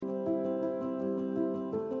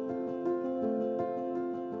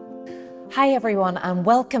Hi everyone and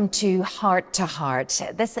welcome to Heart to Heart.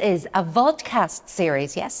 This is a vodcast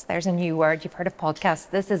series. Yes, there's a new word. You've heard of podcasts.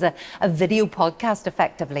 This is a video podcast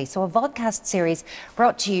effectively. So a vodcast series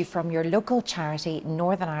brought to you from your local charity,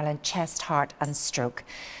 Northern Ireland Chest, Heart and Stroke.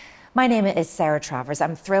 My name is Sarah Travers.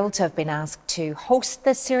 I'm thrilled to have been asked to host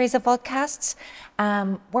this series of podcasts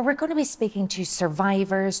where we're going to be speaking to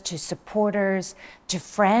survivors, to supporters, to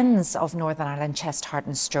friends of Northern Ireland Chest, Heart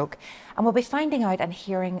and Stroke. And we'll be finding out and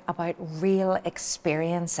hearing about real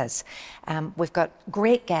experiences. We've got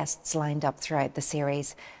great guests lined up throughout the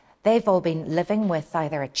series. They've all been living with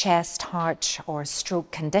either a chest, heart or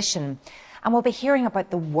stroke condition. And we'll be hearing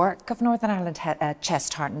about the work of Northern Ireland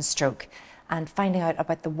Chest, Heart and Stroke, and finding out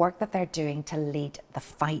about the work that they're doing to lead the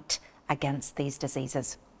fight against these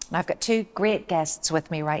diseases. Now, I've got two great guests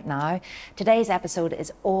with me right now. Today's episode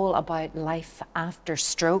is all about life after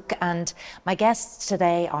stroke, and my guests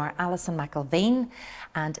today are Alison McElveen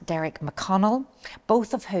and Derek McConnell,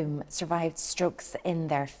 both of whom survived strokes in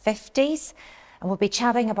their 50s. And we'll be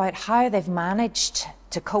chatting about how they've managed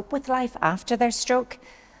to cope with life after their stroke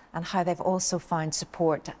and how they've also found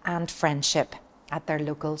support and friendship at their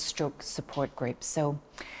local stroke support group. So,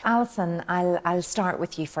 Alison, I'll start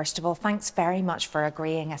with you first of all. Thanks very much for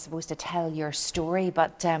agreeing, I suppose, to tell your story.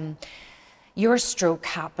 But your stroke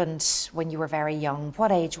happened when you were very young.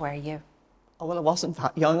 What age were you? Oh, well, I wasn't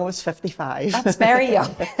that young. I was 55. That's very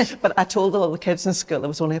young. But I told all the kids in school I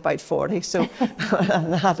was only about 40, so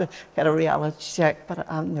I had to get a reality check.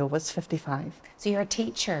 But no, I was 55. So you're a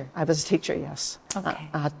teacher? I was a teacher, yes. Okay.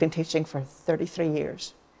 I had been teaching for 33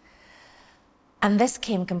 years. And this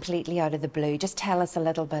came completely out of the blue. Just tell us a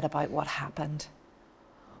little bit about what happened.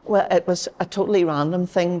 Well, it was a totally random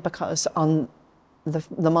thing because on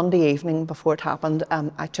the Monday evening before it happened,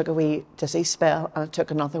 I took a wee dizzy spell and I took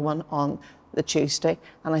another one on the Tuesday,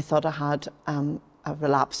 and I thought I had a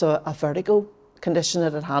relapse, a vertigo condition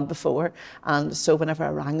that I'd had before. And so whenever I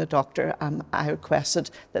rang the doctor, I requested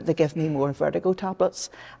that they give me more vertigo tablets,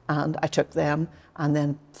 and I took them. And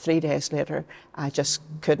then 3 days later, I just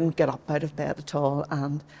couldn't get up out of bed at all,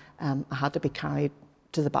 and I had to be carried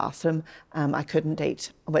to the bathroom. I couldn't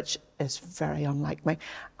eat, which is very unlike me.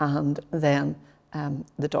 And then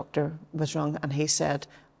the doctor was rung, and he said,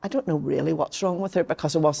 I don't know really what's wrong with her,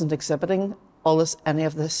 because I wasn't exhibiting any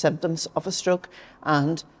of the symptoms of a stroke.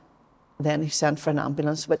 And then he sent for an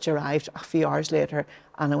ambulance, which arrived a few hours later,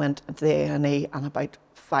 and I went to the A&E, and about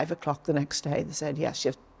 5 o'clock the next day, they said, yes,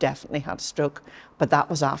 you've definitely had a stroke. But that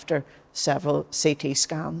was after several CT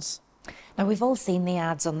scans. Now, we've all seen the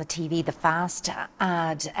ads on the TV, the FAST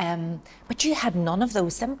ad, but you had none of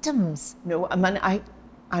those symptoms. No, I mean,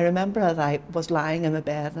 I remember that I was lying in my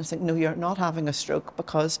bed and I was like, no, you're not having a stroke,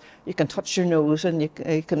 because you can touch your nose and you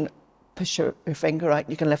can push your finger out,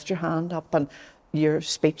 you can lift your hand up, and your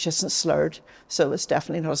speech isn't slurred, so it's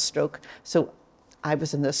definitely not a stroke. So I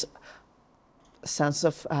was in this sense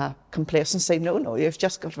of complacency. No, you've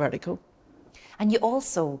just got vertigo. And you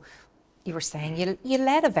also, you were saying, you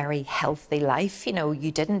led a very healthy life. You know,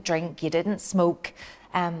 you didn't drink, you didn't smoke.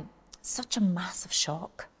 Such a massive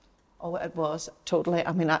shock. Oh, it was, totally.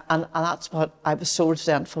 I mean, and that's what I was so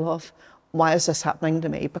resentful of. Why is this happening to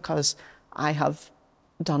me? Because I have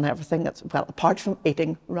done everything that's, well, apart from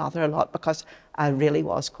eating rather a lot, because I really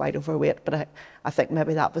was quite overweight. But I think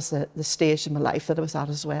maybe that was the stage in my life that I was at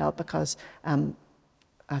as well, because I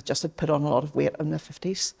just had put on a lot of weight in my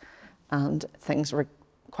 50s and things were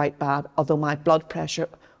quite bad, although my blood pressure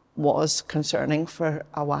was concerning for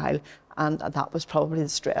a while, and that was probably the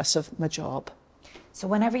stress of my job. So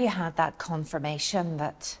whenever you had that confirmation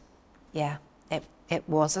that, yeah, it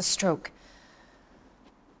was a stroke,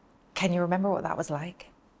 can you remember what that was like?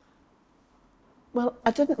 Well,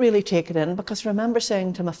 I didn't really take it in, because I remember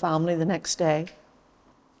saying to my family the next day,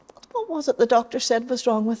 what was it the doctor said was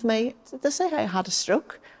wrong with me? Did they say I had a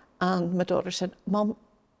stroke? And my daughter said, Mum,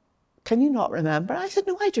 can you not remember? I said,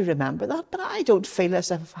 no, I do remember that, but I don't feel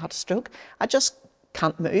as if I've had a stroke. I just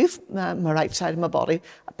can't move. My right side of my body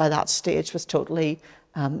by that stage was totally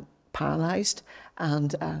paralysed,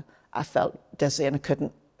 and I felt dizzy,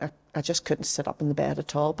 and I just couldn't sit up in the bed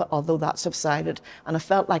at all. But although that subsided, and I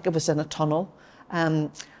felt like I was in a tunnel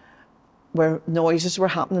where noises were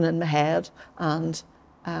happening in my head, and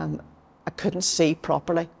I couldn't see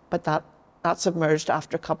properly. But that submerged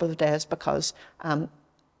after a couple of days, because I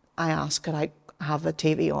asked, could I have a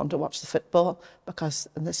TV on to watch the football?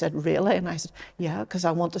 And they said, really? And I said, yeah, because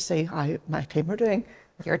I want to see how my team are doing.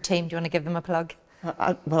 Your team, do you want to give them a plug?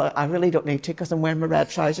 Well, I really don't need to, because I'm wearing my red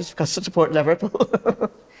trousers because I support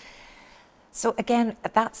Liverpool. So again,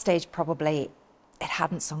 at that stage, probably it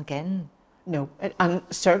hadn't sunk in. No, and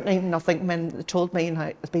certainly nothing. When they told me,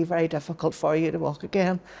 it'd be very difficult for you to walk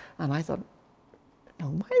again, and I thought, no,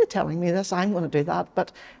 why are they telling me this? I'm going to do that.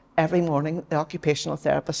 But every morning, the occupational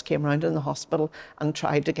therapist came round in the hospital and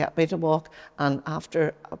tried to get me to walk. And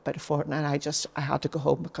after about a fortnight, I had to go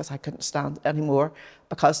home because I couldn't stand it anymore,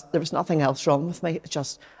 because there was nothing else wrong with me. It's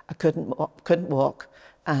just I couldn't walk,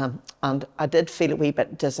 and I did feel a wee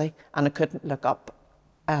bit dizzy, and I couldn't look up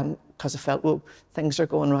because I felt, well, things are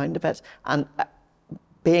going round a bit. And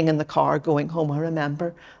being in the car going home, I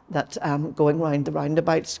remember that going round the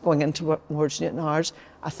roundabouts, going into towards Newton Ours,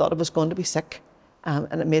 I thought I was going to be sick,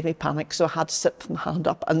 and it made me panic. So I had to sit with my hand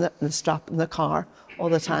up and the strap in the car all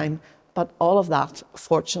the time. But all of that,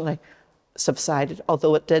 fortunately, subsided,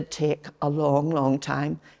 although it did take a long, long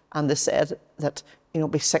time. And they said that, it'll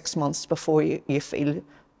be 6 months before you feel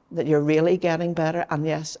that you're really getting better. And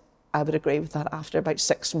yes, I would agree with that. After about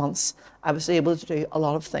 6 months, I was able to do a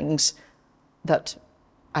lot of things that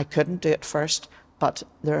I couldn't do at first, but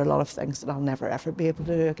there are a lot of things that I'll never ever be able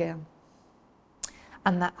to do again.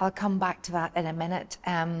 And I'll come back to that in a minute,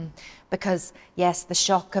 because yes, the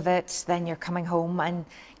shock of it, then you're coming home and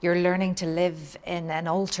you're learning to live in an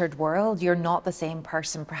altered world. You're not the same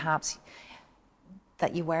person perhaps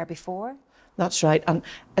that you were before. That's right, and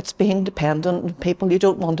it's being dependent on people. You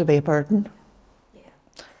don't want to be a burden. Yeah.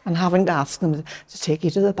 And having to ask them to take you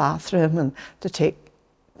to the bathroom and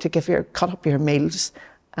to cut up your meals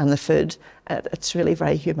and the food, it's really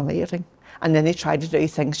very humiliating. And then you try to do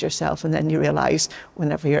things yourself, and then you realise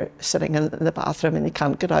whenever you're sitting in the bathroom and you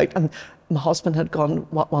can't get out. And my husband had gone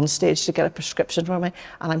at one stage to get a prescription for me,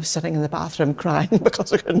 and I was sitting in the bathroom crying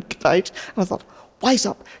because I couldn't get out. And I thought, wise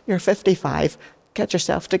up, you're 55, get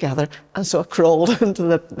yourself together. And so I crawled into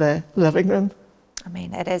the living room. I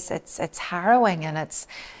mean, it's harrowing, and it's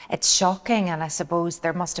shocking, and I suppose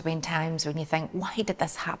there must have been times when you think, why did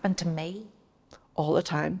this happen to me? All the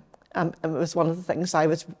time. It was one of the things I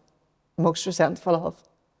was most resentful of.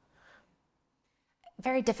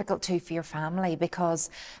 Very difficult too for your family, because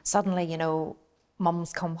suddenly,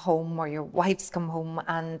 mum's come home or your wife's come home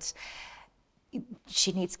and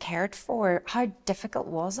she needs cared for. How difficult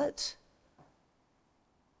was it?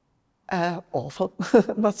 Awful.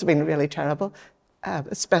 It must have been really terrible,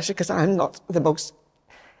 especially because I'm not the most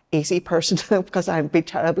easy person because I'd be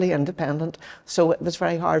terribly independent. So it was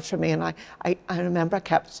very hard for me, and I remember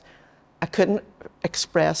I couldn't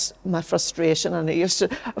express my frustration, and I used to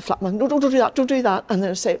flap my, no, don't do that, don't do that. And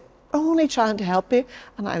they'd say, I'm only trying to help you.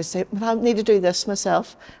 And I would say, well, I need to do this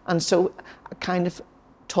myself. And so I kind of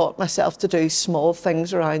taught myself to do small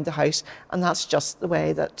things around the house, and that's just the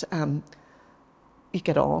way that you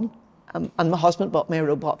get on. And my husband bought me a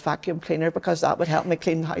robot vacuum cleaner because that would help me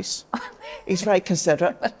clean the house. He's very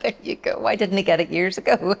considerate. Well, there you go. Why didn't he get it years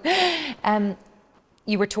ago?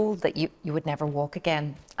 You were told that you would never walk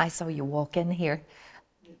again. I saw you walk in here.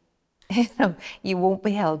 You won't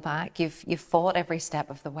be held back. You've fought every step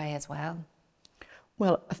of the way as well.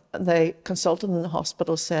 Well, the consultant in the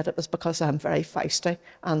hospital said it was because I'm very feisty,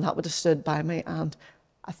 and that would have stood by me, and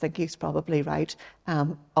I think he's probably right.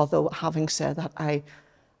 Although having said that,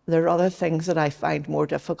 there are other things that I find more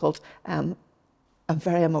difficult. I'm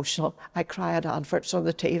very emotional. I cry at adverts on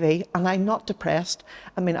the TV, and I'm not depressed.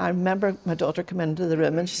 I mean, I remember my daughter came into the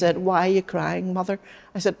room and she said, why are you crying, mother?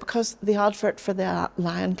 I said, because the advert for the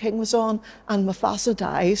Lion King was on and Mufasa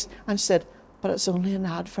dies. And she said, but it's only an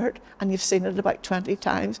advert and you've seen it about 20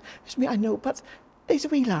 times. She said, I know, but he's a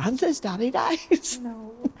wee lad, his daddy dies.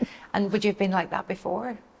 No. And would you have been like that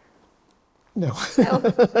before? No.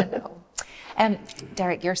 No.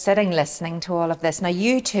 Derek, you're sitting listening to all of this. Now,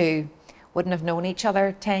 you two wouldn't have known each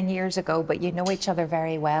other 10 years ago, but you know each other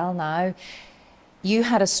very well now. You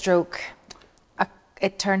had a stroke,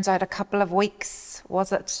 it turns out a couple of weeks,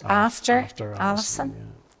 was it, after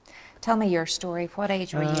Alison? Yeah. Tell me your story. What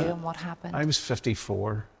age were you and what happened? I was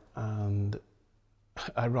 54, and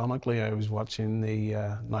ironically I was watching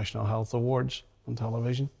the National Health Awards on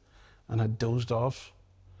television and had dozed off.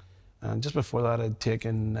 And just before that, I'd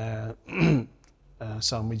taken a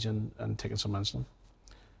sandwich and taken some insulin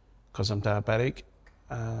because I'm diabetic.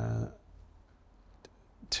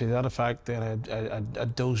 To that effect, then I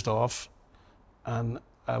dozed off, and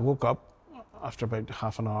I woke up after about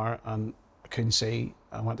half an hour and I couldn't see.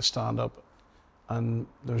 I went to stand up, and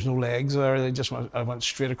there was no legs there. I went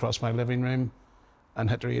straight across my living room and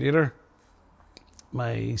hit the radiator.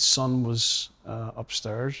 My son was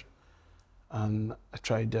upstairs, and I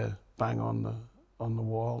tried to bang on the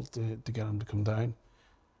wall to get him to come down.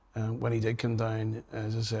 And when he did come down,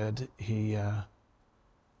 as I said, he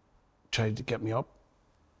tried to get me up,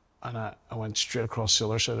 and I went straight across the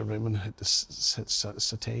other side of the room and hit the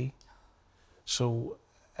settee. So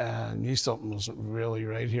I knew something wasn't really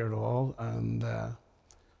right here at all, and I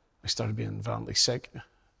started being violently sick,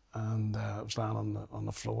 and I was lying on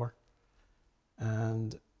the floor,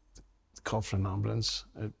 and called for an ambulance.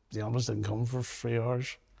 The ambulance didn't come for 3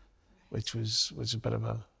 hours, which was a bit of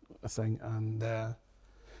a thing. And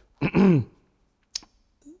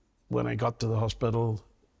when I got to the hospital,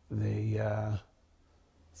 they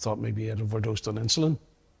thought maybe I'd overdosed on insulin.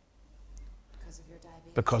 Because of your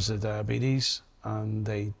diabetes? Because of diabetes, and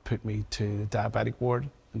they put me to the diabetic ward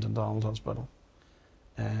in Dundonald Hospital.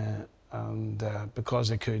 And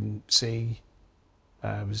because I couldn't see,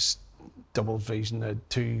 I was double vision, had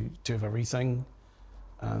two of everything,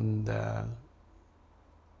 and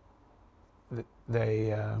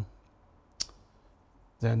they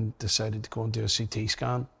then decided to go and do a CT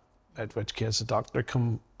scan, at which case the doctor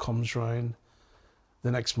comes round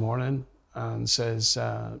the next morning and says,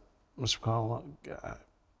 Mr. McConnell,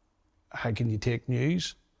 how can you take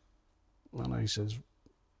news? And I says,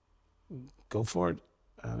 go for it.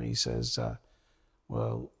 And he says,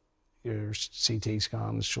 well, your CT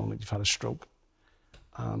scan is showing that you've had a stroke,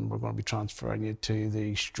 and we're going to be transferring you to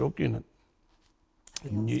the stroke unit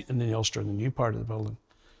in the Ulster, in the new part of the building.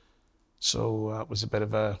 So it was a bit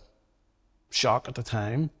of a shock at the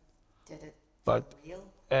time. Did it but feel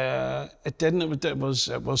real? It didn't. It was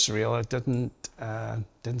surreal. It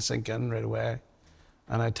didn't sink in right away.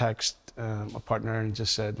 And I texted my partner and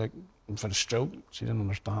just said, like, I've had a stroke. She didn't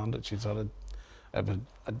understand it. She thought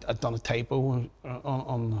I'd done a typo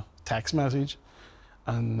on the text message.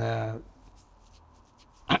 And the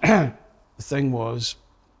thing was,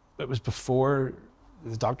 it was before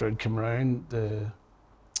the doctor had come around. The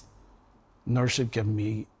nurse had given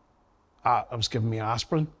me,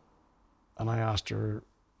 aspirin. And I asked her,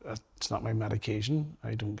 it's not my medication.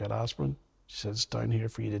 I don't get aspirin. She said, it's down here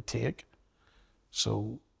for you to take.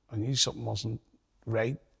 So I knew something wasn't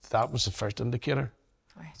right. That was the first indicator.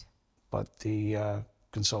 Right. But the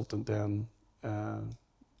consultant then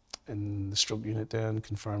in the stroke unit then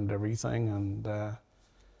confirmed everything, and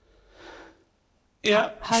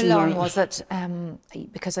yeah. How long was it?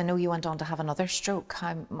 Because I know you went on to have another stroke.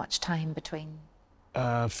 How much time between?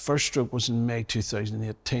 First stroke was in May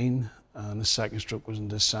 2018, and the second stroke was in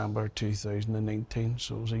December 2019.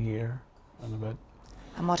 So it was a year and a bit.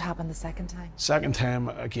 And what happened the second time? Second time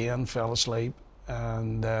again, fell asleep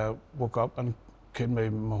and woke up and couldn't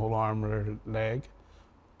move my whole arm or leg.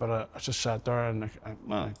 But I just sat there and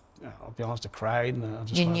I'll be honest, I cried. And I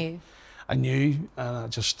just knew? I knew, and I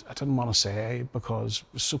didn't want to say, because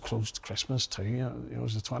it was so close to Christmas too. You know, it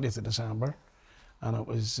was the 20th of December, and it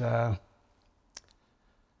was after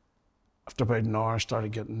about an hour I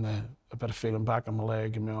started getting a bit of feeling back in my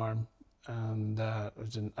leg and my arm, and I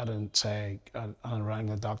didn't say. I rang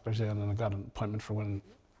the doctors in, and I got an appointment for when.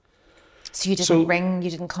 So you didn't ring, you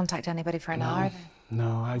didn't contact anybody for an hour then?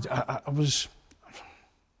 No, I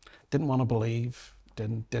didn't want to believe,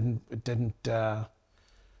 didn't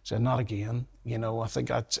say not again. You know, I think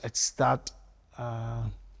it's that.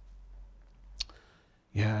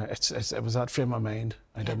 Yeah, it was that frame of mind.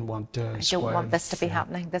 I didn't want to. I don't want this to be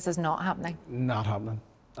happening. This is not happening. Not happening,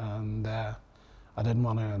 and I didn't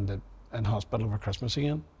want to end it in hospital over Christmas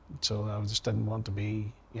again. So I just didn't want to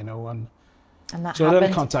be, you know, and that so happened. I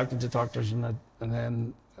then contacted the doctors, and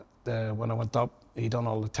then when I went up, he done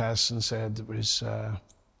all the tests and said it was I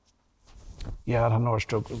had another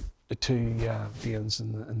stroke. The two veins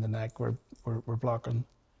in the neck were blocking,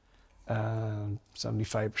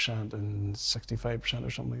 75% and 65% or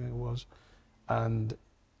something it was, and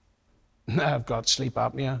I've got sleep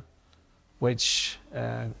apnea, which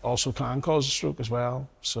also can cause a stroke as well.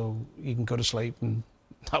 So you can go to sleep and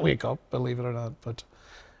not wake up, believe it or not. But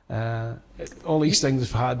all these things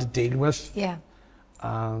I've had to deal with. Yeah.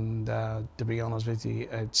 And to be honest with you,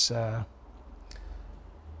 it's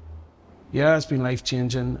been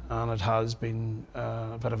life-changing, and it has been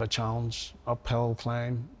a bit of a challenge, uphill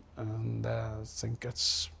climb, and I think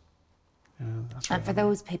that's And for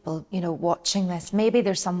those people, you know, watching this, maybe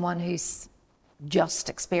there's someone who's just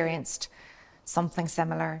experienced something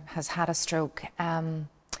similar, has had a stroke.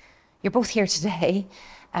 You're both here today.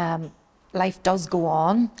 Life does go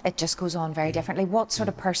on. It just goes on very differently. What sort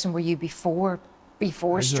of person were you before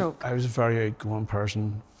stroke? I was a very outgoing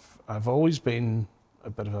person. I've always been a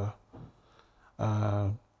bit of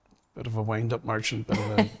a wind-up merchant, bit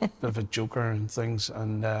of a joker and things,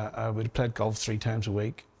 and I would have played golf 3 times a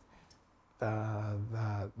week.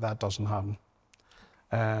 That doesn't happen.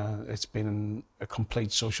 It's been a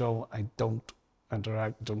complete social. I don't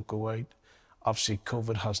interact, don't go out. Obviously,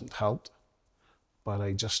 COVID hasn't helped, but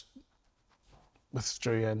I just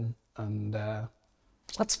withdrew in and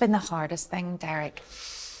What's been the hardest thing, Derek?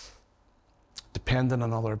 Depending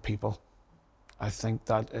on other people. I think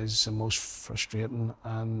that is the most frustrating,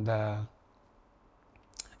 and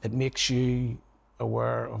it makes you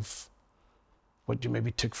aware of what you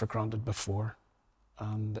maybe took for granted before.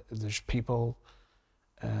 And there's people,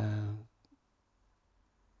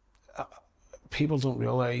 people don't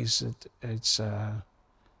realise that it's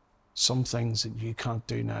some things that you can't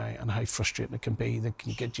do now, and how frustrating it can be, that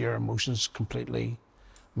can get your emotions completely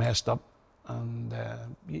messed up, and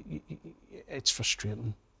it's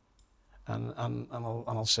frustrating. And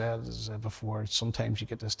I'll say it as before, sometimes you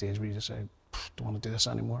get to a stage where you just say, don't want to do this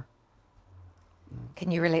anymore.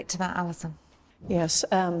 Can you relate to that, Alison? Yes,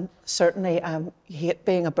 certainly. You hate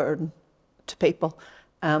being a burden to people,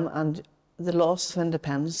 and the loss of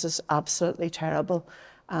independence is absolutely terrible.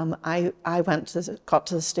 I got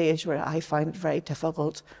to the stage where I find it very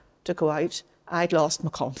difficult to go out. I'd lost my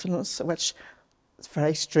confidence, which is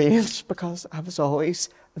very strange because I was always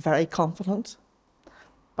very confident.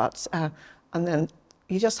 But and then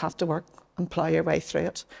you just have to work and plough your way through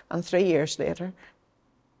it. And 3 years later,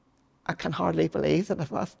 I can hardly believe that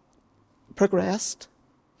I've progressed.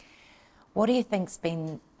 What do you think's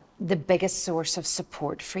been the biggest source of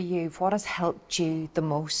support for you? What has helped you the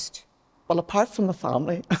most? Well, apart from the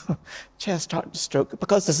family, chest, heart and stroke,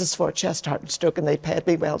 because this is for chest, heart and stroke, and they paid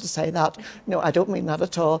me well to say that. No, I don't mean that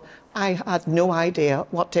at all. I had no idea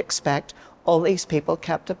what to expect. All these people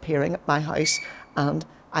kept appearing at my house, and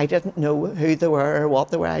I didn't know who they were or what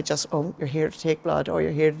they were. I just, oh, you're here to take blood, or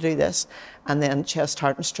you're here to do this. And then chest,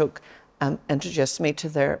 heart and stroke introduced me to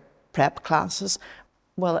their prep classes.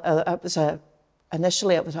 Well,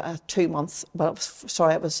 initially it was a 2 months, well,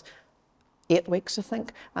 it was 8 weeks, I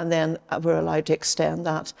think, and then we're allowed to extend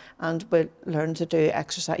that, and we learned to do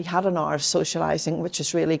exercise. You had an hour of socialising, which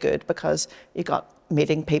is really good because you got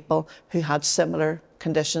meeting people who had similar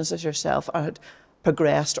conditions as yourself, or had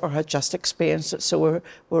progressed or had just experienced it. So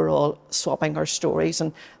we're all swapping our stories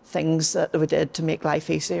and things that we did to make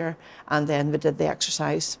life easier. And then we did the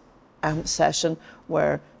exercise session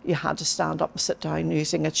where you had to stand up and sit down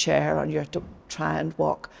using a chair, and you had to try and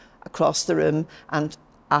walk across the room. And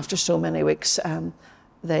after so many weeks,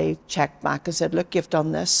 they checked back and said, look, you've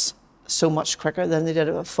done this so much quicker than they did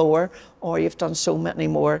it before, or you've done so many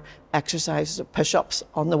more exercises, push-ups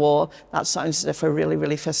on the wall. That sounds as if we're really,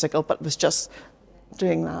 really physical, but it was just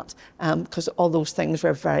doing that, because all those things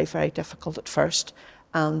were very, very difficult at first.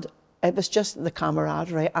 And it was just the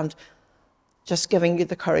camaraderie and just giving you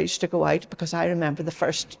the courage to go out, because I remember the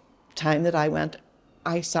first time that I went,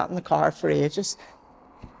 I sat in the car for ages.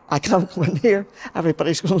 I can't go in here,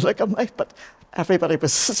 everybody's going to look at me, but everybody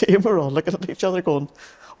was the same. We're all looking at each other going,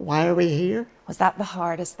 why are we here? Was that the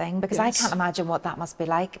hardest thing? Because Yes. I can't imagine what that must be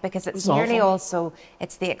like, because it's It's nearly awful. also,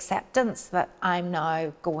 it's the acceptance that I'm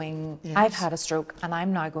now going, Yes. I've had a stroke, and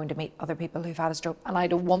I'm now going to meet other people who've had a stroke, and I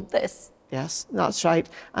don't want this. Yes, that's right.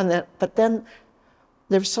 But then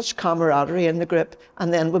there was such camaraderie in the group,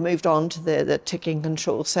 and then we moved on to the taking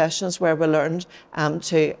control sessions, where we learned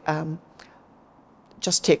to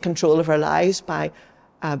just take control of our lives by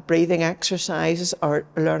breathing exercises, or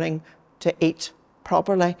learning to eat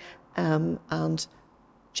properly, and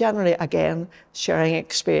generally, again, sharing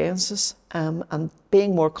experiences and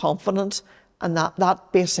being more confident. And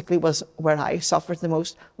that basically was where I suffered the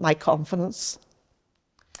most, my confidence.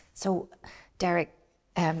 So, Derek,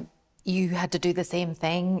 you had to do the same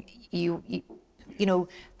thing. You know,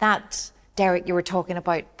 that Derek you were talking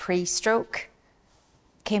about pre-stroke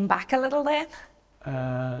came back a little then?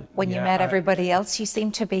 When you met everybody else, you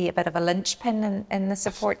seemed to be a bit of a linchpin in the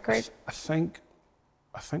support group. I think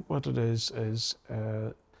what it is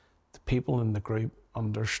the people in the group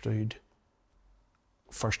understood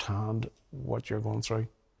firsthand what you're going through,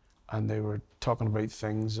 and they were talking about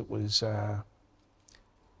things that was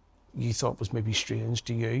you thought was maybe strange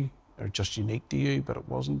to you or just unique to you, but it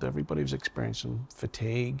wasn't. Everybody was experiencing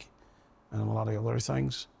fatigue and a lot of other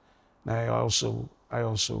things. Now I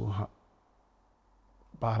also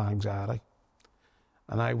bad anxiety,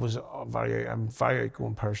 and I'm a very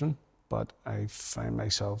outgoing person, but I found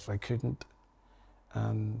myself I couldn't,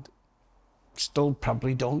 and still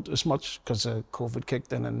probably don't as much, because COVID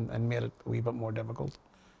kicked in and made it a wee bit more difficult.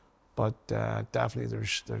 But definitely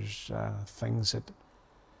there's things that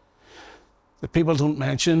people don't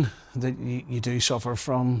mention that you do suffer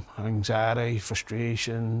from: anxiety,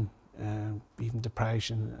 frustration, even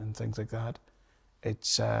depression and things like that.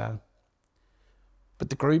 It's but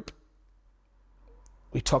the group,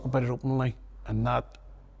 we talk about it openly, and that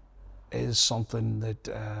is something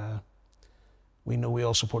that we know we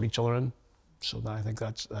all support each other in. So I think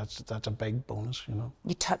that's a big bonus, you know.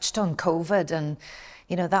 You touched on COVID, and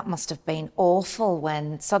you know that must have been awful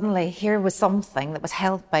when suddenly here was something that was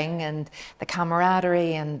helping, and the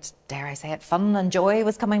camaraderie and, dare I say it, fun and joy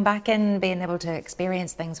was coming back in, being able to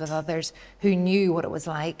experience things with others who knew what it was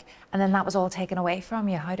like, and then that was all taken away from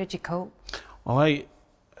you. How did you cope? Well,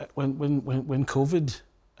 when COVID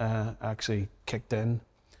actually kicked in,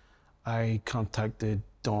 I contacted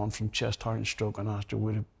Dawn from Chest, Heart and Stroke and asked her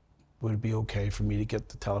would it be okay for me to get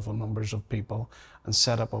the telephone numbers of people and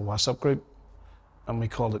set up a WhatsApp group, and we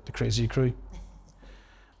called it the Crazy Crew.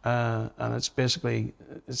 And it's basically,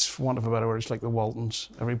 it's for want of a better word, it's like the Waltons.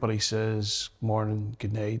 Everybody says morning,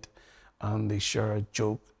 good night, and they share a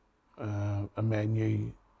joke, a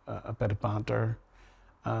menu, a bit of banter,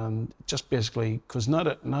 and just basically, because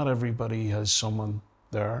not everybody has someone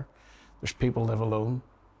there. There's people live alone,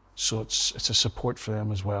 so it's a support for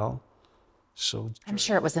them as well. So I'm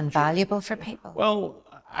sure it was invaluable for people. Well,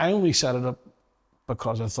 I only set it up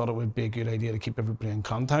because I thought it would be a good idea to keep everybody in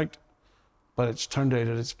contact, but it's turned out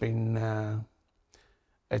that it's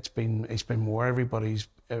been more. Everybody's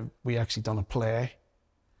we actually done a play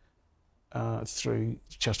through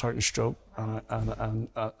Chest, Heart and Stroke and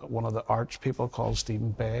one of the arts people called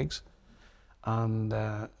Stephen Beggs, and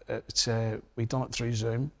we done it through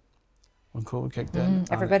Zoom when COVID kicked in.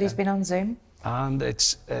 Everybody's been on Zoom. And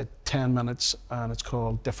it's 10 minutes, and it's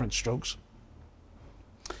called Different Strokes.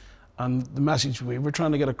 And the message we were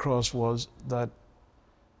trying to get across was that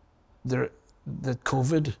that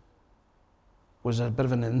COVID was a bit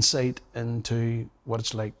of an insight into what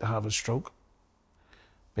it's like to have a stroke,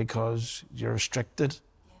 because you're restricted.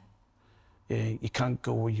 Yeah. You can't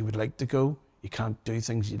go where you would like to go. You can't do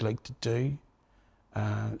things you'd like to do.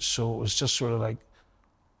 So it was just sort of like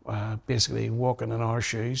basically walking in our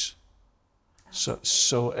shoes.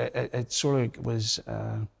 So it sort of was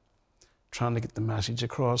trying to get the message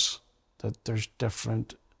across that there's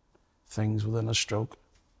different things within a stroke.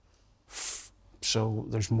 So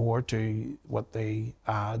there's more to what the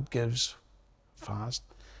ad gives, FAST,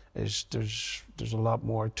 is there's a lot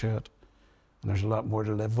more to it, and there's a lot more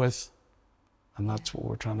to live with, and that's what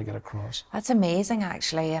we're trying to get across. That's amazing,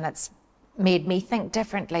 actually, and it's made me think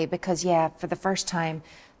differently, because for the first time,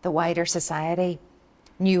 the wider society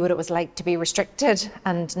knew what it was like to be restricted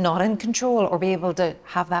and not in control, or be able to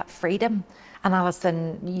have that freedom. And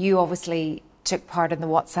Alison, you obviously took part in the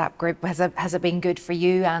WhatsApp group. Has it been good for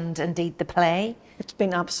you, and indeed the play? It's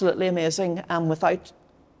been absolutely amazing. Without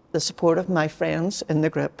the support of my friends in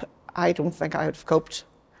the group, I don't think I would have coped,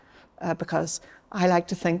 because I like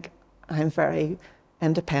to think I'm very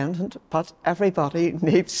independent, but everybody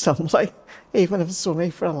needs somebody, even if it's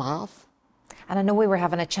only for a laugh. And I know we were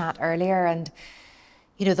having a chat earlier, and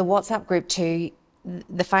you know, the WhatsApp group too,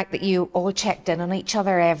 the fact that you all checked in on each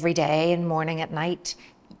other every day and morning at night,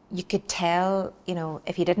 you could tell, you know,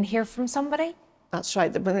 if you didn't hear from somebody. That's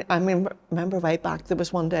right. I remember way back, there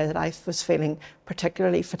was one day that I was feeling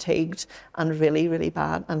particularly fatigued and really, really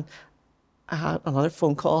bad. And I had another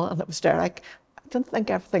phone call, and it was Derek. I didn't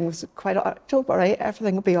think everything was quite all right. Don't worry,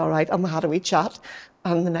 everything will be all right. And we had a wee chat,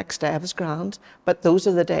 and the next day I was grand. But those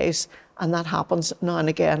are the days, and that happens now and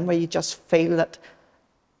again, where you just feel that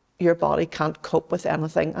your body can't cope with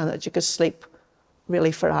anything, and that you could sleep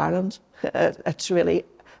really for Ireland. It's really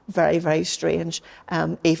very, very strange.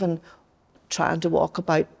 Even trying to walk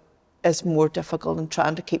about is more difficult, and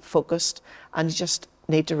trying to keep focused, and you just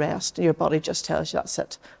need to rest. Your body just tells you, that's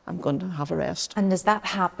it, I'm going to have a rest. And does that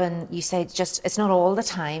happen, you say it's not all the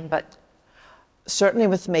time, but? Certainly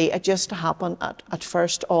with me, it used to happen at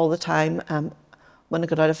first all the time. When I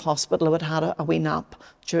got out of hospital, I would have had a wee nap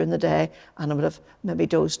during the day, and I would have maybe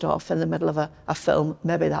dozed off in the middle of a film.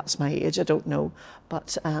 Maybe that's my age, I don't know.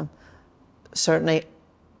 But certainly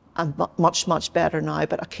I'm much, much better now,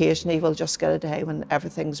 but occasionally we'll just get a day when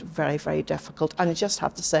everything's very, very difficult. And you just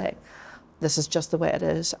have to say, this is just the way it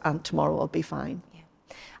is, and tomorrow will be fine. Yeah.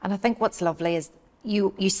 And I think what's lovely is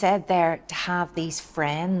you said there to have these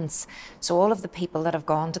friends. So all of the people that have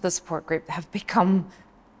gone to the support group have become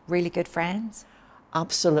really good friends.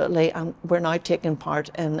 Absolutely, and we're now taking part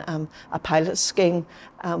in a pilot scheme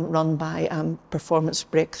run by Performance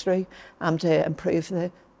Breakthrough to improve the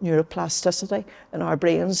neuroplasticity in our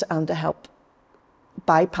brains and to help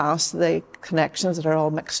bypass the connections that are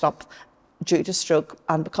all mixed up due to stroke.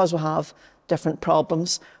 And because we have different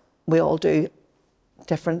problems, we all do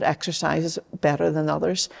different exercises better than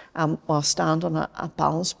others. We'll stand on a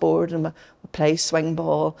balance board, and we play swing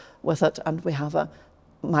ball with it, and we have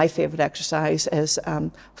my favourite exercise is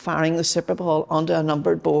firing the Super Ball onto a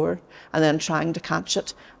numbered board and then trying to catch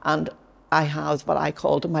it. And I have what I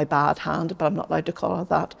called my bad hand, but I'm not allowed to call it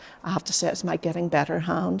that. I have to say it's my getting better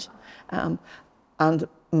hand. And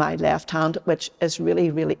my left hand, which is really,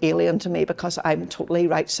 really alien to me because I'm a totally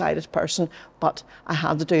right-sided person, but I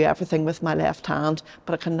had to do everything with my left hand,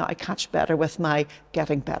 but I can now catch better with my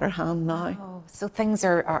getting better hand now. Oh, so things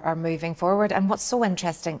are moving forward. And what's so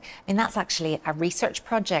interesting, I mean, that's actually a research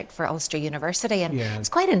project for Ulster University, and it's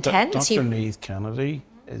quite intense. Dr. Neith Kennedy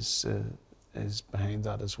is behind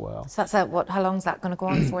that as well. So that's how long is that going to go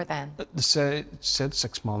on for then? They said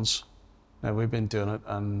 6 months. Now we've been doing it,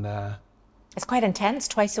 and it's quite intense,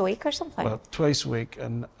 twice a week or something. Well, twice a week,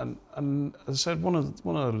 and as I said, one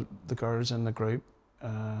of the girls in the group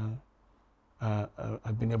had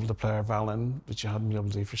been able to play her violin, which she hadn't been able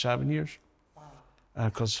to do for 7 years.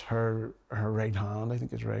 Because her right hand, I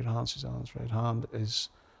think it's right hand, Suzanne's right hand was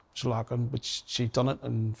lacking, but she'd done it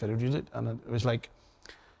and videoed it, and it was like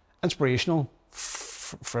inspirational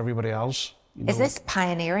for everybody else. You know. Is this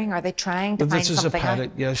pioneering? Are they trying to find something? This is a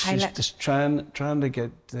pilot. Yes, she's just trying to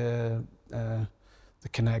get the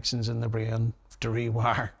connections in the brain to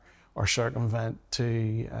rewire or circumvent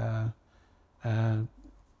to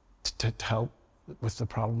help with the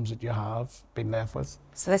problems that you have been left with.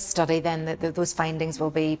 So this study then, those findings will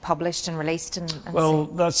be published and released and well,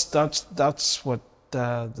 that's what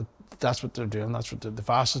that's what they're doing. That's what the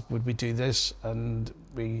fastest would we do this, and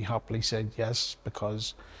we happily said yes,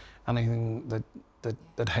 because anything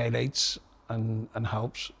that highlights and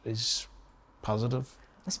helps is positive.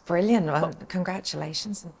 That's brilliant. Well,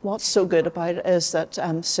 congratulations. What's so good about it is that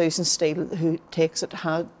Susan Steele, who takes it,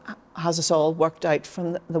 has us all worked out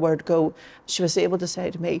from the word go. She was able to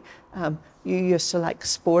say to me, you used to like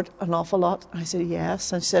sport an awful lot. And I said,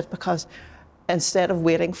 yes. And she said, because instead of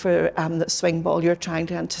waiting for the swing ball, you're trying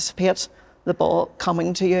to anticipate the ball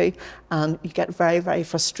coming to you, and you get very, very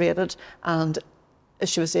frustrated. And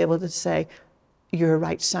she was able to say, your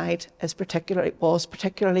right side was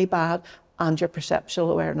particularly bad, and your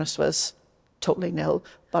perceptual awareness was totally nil,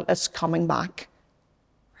 but it's coming back.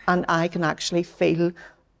 And I can actually feel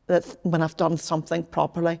that when I've done something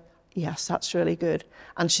properly, yes, that's really good.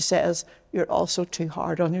 And she says, you're also too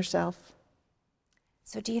hard on yourself.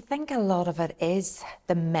 So do you think a lot of it is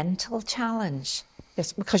the mental challenge?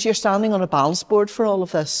 Yes, because you're standing on a balance board for all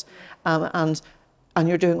of this, and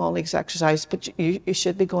you're doing all these exercises, but you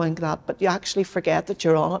should be going to that, but you actually forget that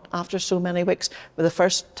you're on it after so many weeks. But the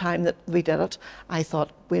first time that we did it, I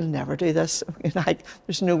thought, we'll never do this.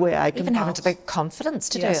 There's no way I can even having the confidence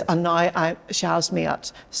to do it. And now she has me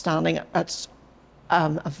standing at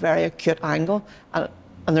a very acute angle, and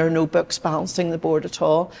there are no books balancing the board at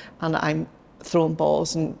all, and I'm throwing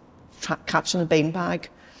balls and catching a beanbag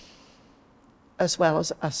as well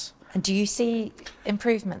as us. And do you see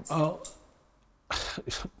improvements?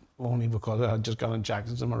 Only because I had just got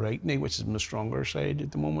injections in my right knee, which is my stronger side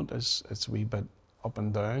at the moment. It's a wee bit up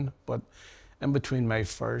and down. But in between my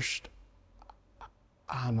first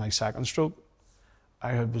and my second stroke,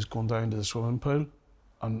 I was going down to the swimming pool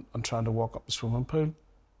and trying to walk up the swimming pool,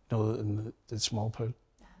 in the small pool.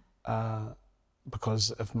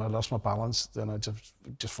 Because if I lost my balance, then I'd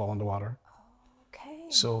just fall in the water. Okay.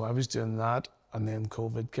 So I was doing that, and then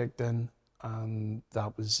COVID kicked in, and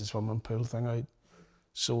that was the swimming pool thing out.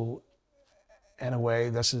 So in a way,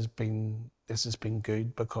 this has been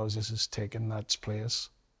good, because this has taken that place.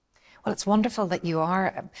 Well, it's wonderful that you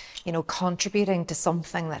are, contributing to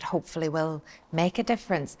something that hopefully will make a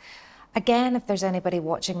difference. Again, if there's anybody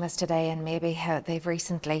watching this today and maybe they've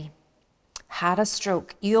recently had a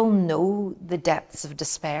stroke, you'll know the depths of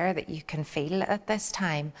despair that you can feel at this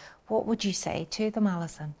time. What would you say to them,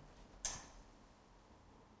 Alison?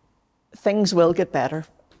 Things will get better.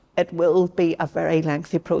 It will be a very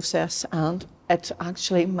lengthy process, and it's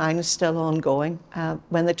actually, mine is still ongoing.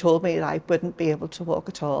 When they told me that I wouldn't be able to walk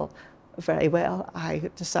at all very well,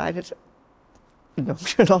 I decided, no,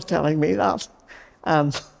 you're not telling me that.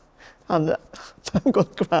 And I'm going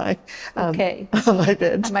to cry. Okay. And I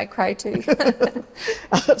did. I might cry too.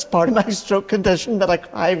 It's part of my stroke condition that I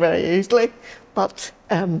cry very easily. But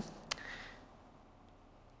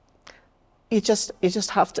you just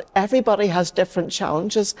have to, everybody has different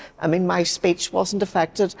challenges. I mean, my speech wasn't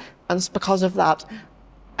affected, and it's because of that.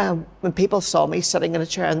 When people saw me sitting in a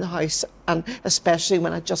chair in the house, and especially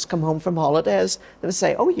when I'd just come home from holidays, they would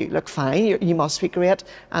say, oh, you look fine, you must be great.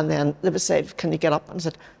 And then they would say, can you get up? And I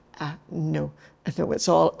said, no, it's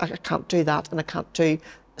all, I can't do that, and I can't do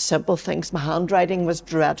simple things. My handwriting was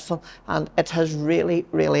dreadful, and it has really,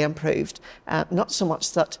 really improved. Not so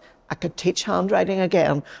much that I could teach handwriting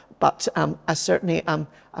again, but I certainly am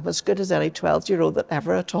as good as any 12-year-old that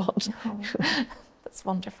ever I taught. Oh, that's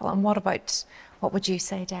wonderful. And what would you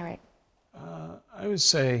say, Derek? I would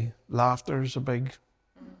say laughter is a big,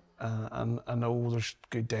 and I know there's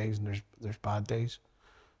good days and there's bad days,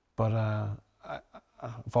 but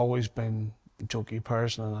I've always been a jokey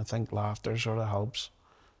person, and I think laughter sort of helps.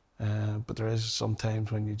 But there is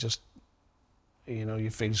sometimes when you just, you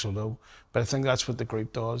feel so low. But I think that's what the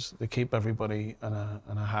group does. They keep everybody in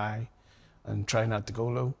a high, and try not to go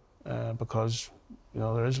low, because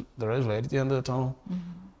there is light at the end of the tunnel.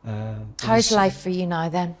 How's life for you now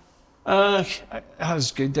then? It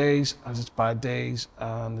has good days, has its bad days,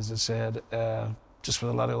 and as I said, just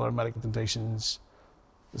with a lot of other medical conditions,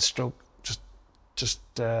 the stroke just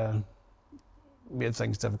made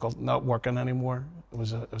things difficult. Not working anymore, it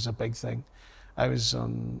was a big thing. I was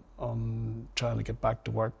on trying to get back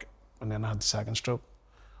to work, and then I had the second stroke,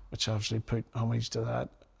 which obviously put homage to that.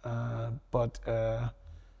 But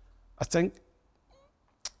I think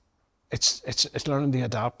it's learning to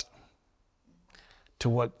adapt to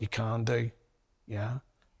what you can do. Yeah.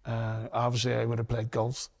 Obviously, I would have played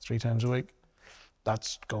golf 3 times a week.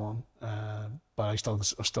 That's gone. But I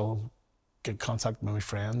still get contact with my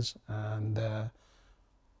friends, and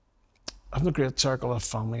having a great circle of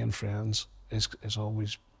family and friends is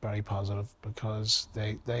always very positive, because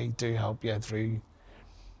they do help you through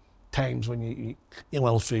times when you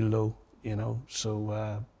will feel low,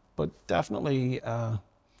 So, but definitely, I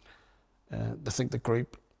think the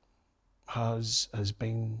group has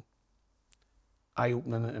been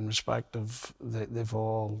eye-opening in respect of they've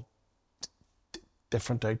all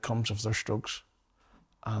different outcomes of their strokes,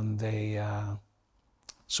 and they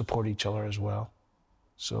support each other as well.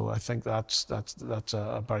 So I think that's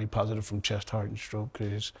a very positive from Chest, Heart and Stroke,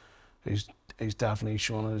 who's definitely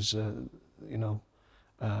shown us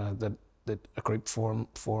that a group forum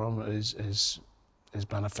is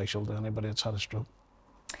beneficial to anybody that's had a stroke.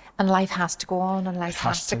 And life has to go on, and life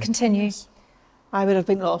has to continue. I would have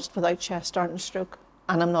been lost without Chest, Heart and Stroke,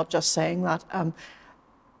 and I'm not just saying that.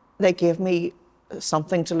 They gave me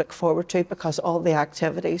something to look forward to, because all the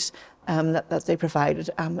activities that they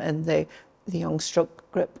provided in the Young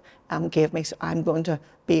Stroke group gave me, so I'm going to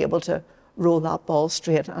be able to roll that ball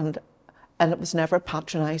straight, and it was never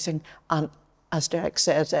patronising. And as Derek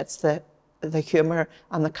says, it's the humour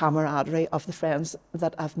and the camaraderie of the friends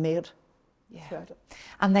that I've made. Yeah.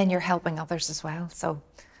 And then you're helping others as well. So,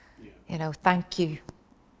 thank you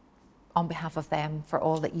on behalf of them for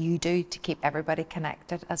all that you do to keep everybody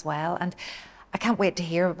connected as well. And I can't wait to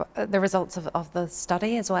hear about the results of the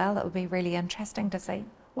study as well. It will be really interesting to see.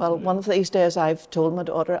 Well, one of these days I've told my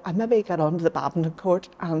daughter I maybe get onto the badminton court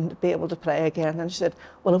and be able to play again. And she said,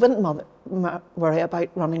 well, I wouldn't worry about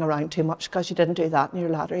running around too much, because you didn't do that in your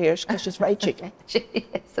latter years, because she's very cheeky. She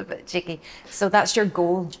is a bit cheeky. So that's your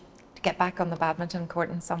goal, to get back on the badminton court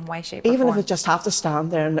in some way, shape or form? Even if I just have to stand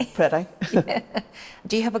there and look pretty.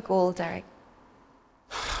 Do you have a goal, Derek?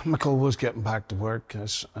 My goal was getting back to work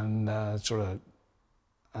and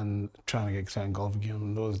trying to get playing golf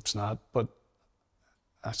again. No, it's not, but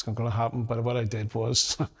that's not going to happen. But what I did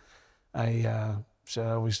was, I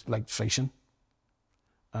always liked fishing,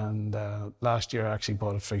 and last year I actually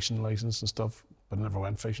bought a fishing license and stuff, but I never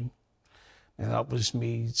went fishing. And that was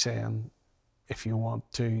me saying, if you want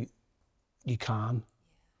to, you can.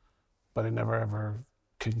 But I never ever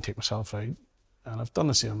couldn't take myself out, and I've done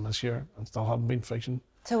the same this year and still haven't been fishing.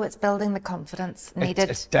 So it's building the confidence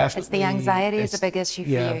needed. It's the anxiety is a big issue for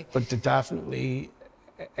you. Yeah, but definitely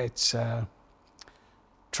it's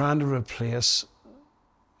trying to replace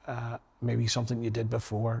maybe something you did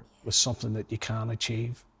before with something that you can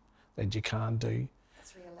achieve, that you can do.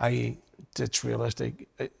 That's realistic. It's realistic.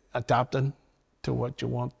 Adapting to what you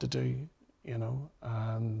want to do,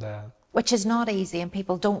 and which is not easy, and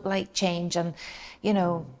people don't like change, and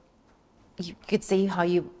you could see how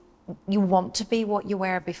you want to be what you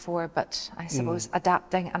were before, but I suppose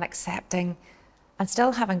adapting and accepting and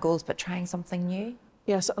still having goals, but trying something new.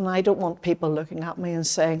 Yes, and I don't want people looking at me and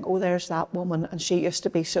saying, oh, there's that woman, and she used to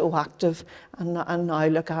be so active, and now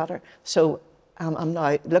look at her. So I'm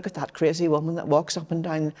now, look at that crazy woman that walks up and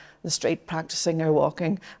down the street practicing her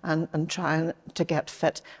walking and trying to get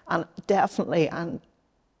fit. And definitely, and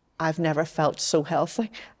I've never felt so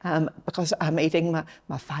healthy, because I'm eating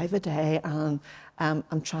my 5 a day, and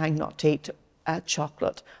I'm trying not to eat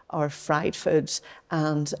chocolate or fried foods,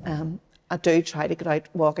 and I do try to get out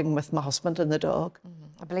walking with my husband and the dog.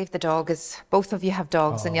 I believe the dog is, both of you have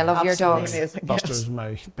dogs, and you love your dogs. Buster's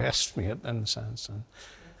my best mate in a sense. And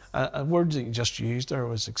a word that you just used there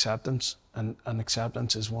was acceptance, and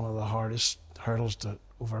acceptance is one of the hardest hurdles to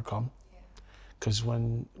overcome. Because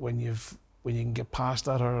when you can get past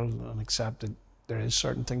that hurdle and accept it, there is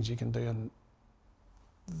certain things you can do and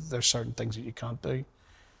there's certain things that you can't do.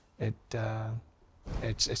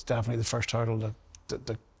 it's definitely the first hurdle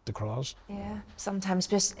to cross. Yeah, sometimes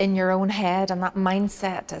just in your own head, and that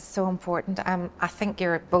mindset is so important. I think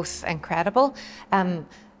you're both incredible.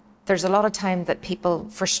 There's a lot of time that people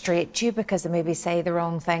frustrate you because they maybe say the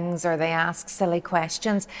wrong things or they ask silly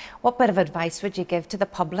questions. What bit of advice would you give to the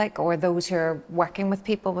public or those who are working with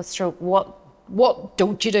people with stroke? What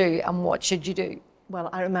don't you do and what should you do? Well,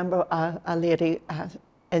 I remember a lady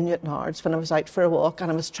in Newtownards when I was out for a walk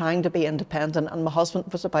and I was trying to be independent, and my husband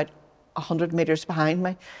was about 100 metres behind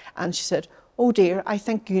me, and she said, "Oh dear, I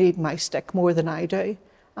think you need my stick more than I do."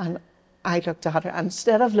 And I looked at her, and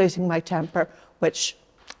instead of losing my temper, which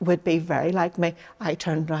would be very like me, I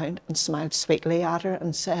turned round and smiled sweetly at her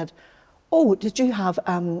and said, "Oh, did you have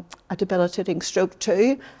a debilitating stroke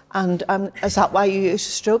too? And is that why you use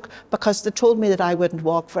a stroke? Because they told me that I wouldn't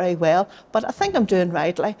walk very well, but I think I'm doing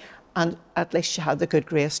rightly." And at least she had the good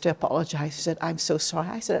grace to apologise. She said, "I'm so sorry."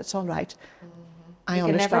 I said, "It's all right. I You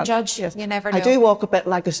can understand." never judge. Yes. You never know. I do walk a bit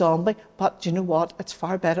like a zombie, but you know what? It's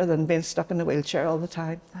far better than being stuck in a wheelchair all the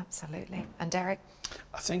time. Absolutely. And Derek?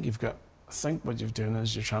 I think what you're doing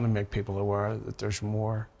is you're trying to make people aware that there's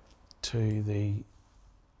more to the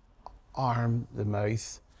arm, the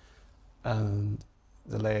mouth, and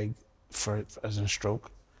the leg as in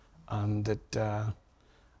stroke, and that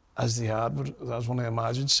as one of the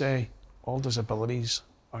Imagines say, all disabilities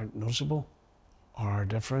are noticeable or are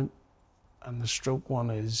different, and the stroke one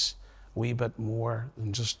is a wee bit more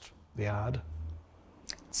than just the ad.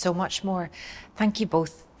 So much more. Thank you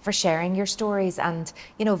both for sharing your stories and,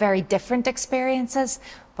 very different experiences,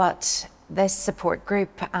 but this support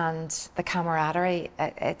group and the camaraderie,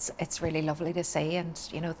 it's really lovely to see. And,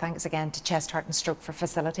 thanks again to Chest, Heart and Stroke for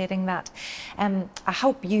facilitating that. I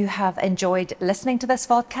hope you have enjoyed listening to this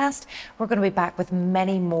podcast. We're going to be back with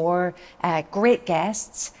many more great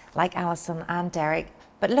guests like Alison and Derek,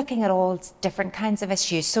 but looking at all different kinds of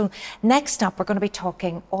issues. So next up, we're going to be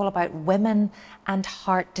talking all about women and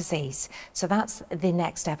heart disease. So that's the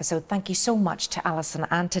next episode. Thank you so much to Alison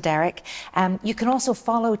and to Derek. You can also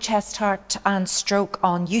follow Chest, Heart and Stroke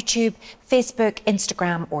on YouTube, Facebook,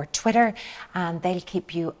 Instagram or Twitter, and they'll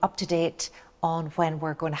keep you up to date on when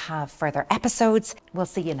we're going to have further episodes. We'll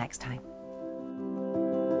see you next time.